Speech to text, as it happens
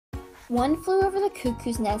One Flew Over the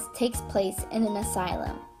Cuckoo's Nest takes place in an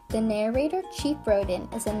asylum. The narrator, Chief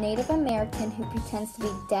Broden, is a Native American who pretends to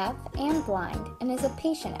be deaf and blind and is a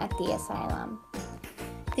patient at the asylum.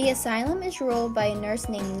 The asylum is ruled by a nurse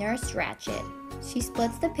named Nurse Ratched. She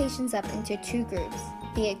splits the patients up into two groups,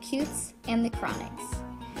 the acutes and the chronics.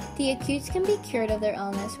 The acutes can be cured of their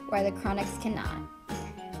illness, while the chronics cannot.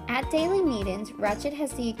 At daily meetings, Ratched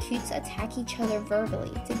has the acutes attack each other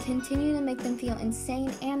verbally to continue to make them feel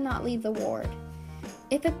insane and not leave the ward.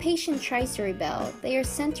 If a patient tries to rebel, they are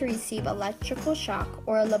sent to receive electrical shock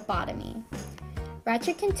or a lobotomy.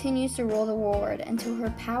 Ratched continues to rule the ward until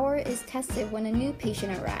her power is tested when a new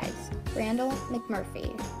patient arrives, Randall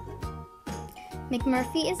McMurphy.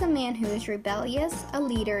 McMurphy is a man who is rebellious, a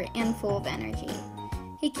leader, and full of energy.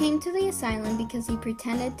 He came to the asylum because he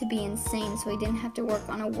pretended to be insane so he didn't have to work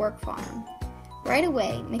on a work farm. Right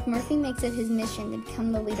away, McMurphy makes it his mission to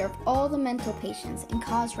become the leader of all the mental patients and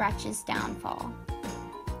cause Ratched's downfall.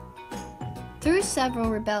 Through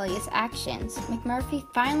several rebellious actions, McMurphy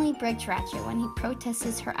finally breaks Ratched when he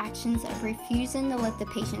protests her actions of refusing to let the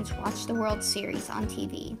patients watch the World Series on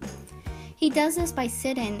TV. He does this by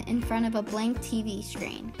sitting in front of a blank TV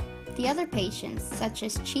screen. The other patients, such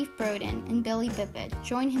as Chief Broden and Billy Bippet,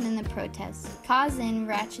 join him in the protest, causing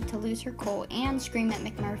Ratched to lose her cool and scream at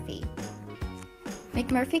McMurphy.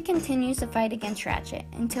 McMurphy continues to fight against Ratched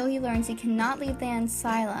until he learns he cannot leave the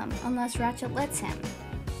asylum unless Ratched lets him.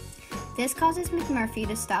 This causes McMurphy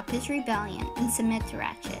to stop his rebellion and submit to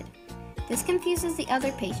Ratched. This confuses the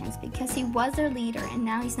other patients because he was their leader and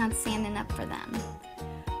now he's not standing up for them.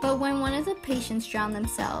 But when one of the patients drowned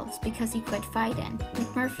themselves because he quit fighting,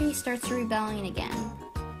 McMurphy starts rebelling again,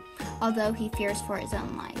 although he fears for his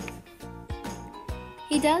own life.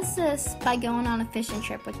 He does this by going on a fishing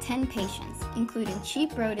trip with 10 patients, including Chief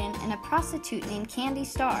Broden and a prostitute named Candy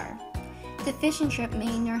Starr. The fishing trip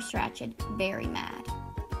made Nurse Ratched very mad.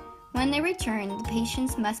 When they return, the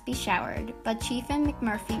patients must be showered, but Chief and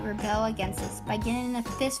McMurphy rebel against this by getting in a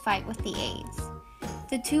fist fight with the aides.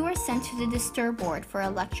 The two are sent to the disturb ward for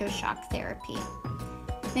electroshock therapy.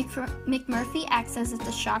 McMurphy acts as if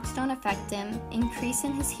the shocks don't affect him,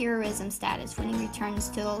 increasing his heroism status when he returns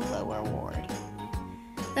to the lower ward.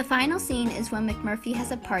 The final scene is when McMurphy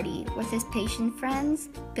has a party with his patient friends,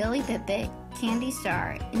 Billy Bippet, Candy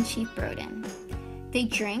Starr, and Chief Broden. They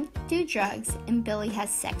drink, do drugs, and Billy has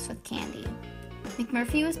sex with Candy.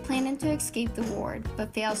 McMurphy was planning to escape the ward,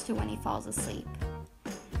 but fails to when he falls asleep.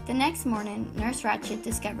 The next morning, Nurse Ratched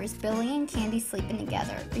discovers Billy and Candy sleeping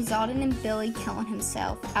together, resulting in Billy killing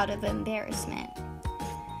himself out of embarrassment.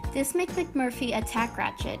 This makes McMurphy attack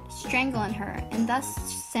Ratched, strangling her, and thus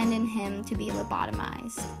sending him to be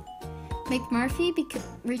lobotomized. McMurphy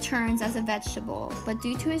returns as a vegetable, but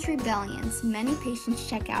due to his rebellions, many patients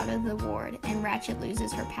check out of the ward and Ratched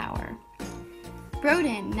loses her power.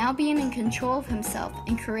 Broden, now being in control of himself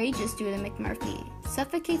and courageous due to McMurphy,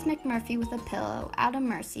 suffocates McMurphy with a pillow out of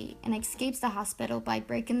mercy and escapes the hospital by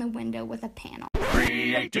breaking the window with a panel.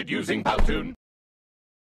 Created using Powtoon.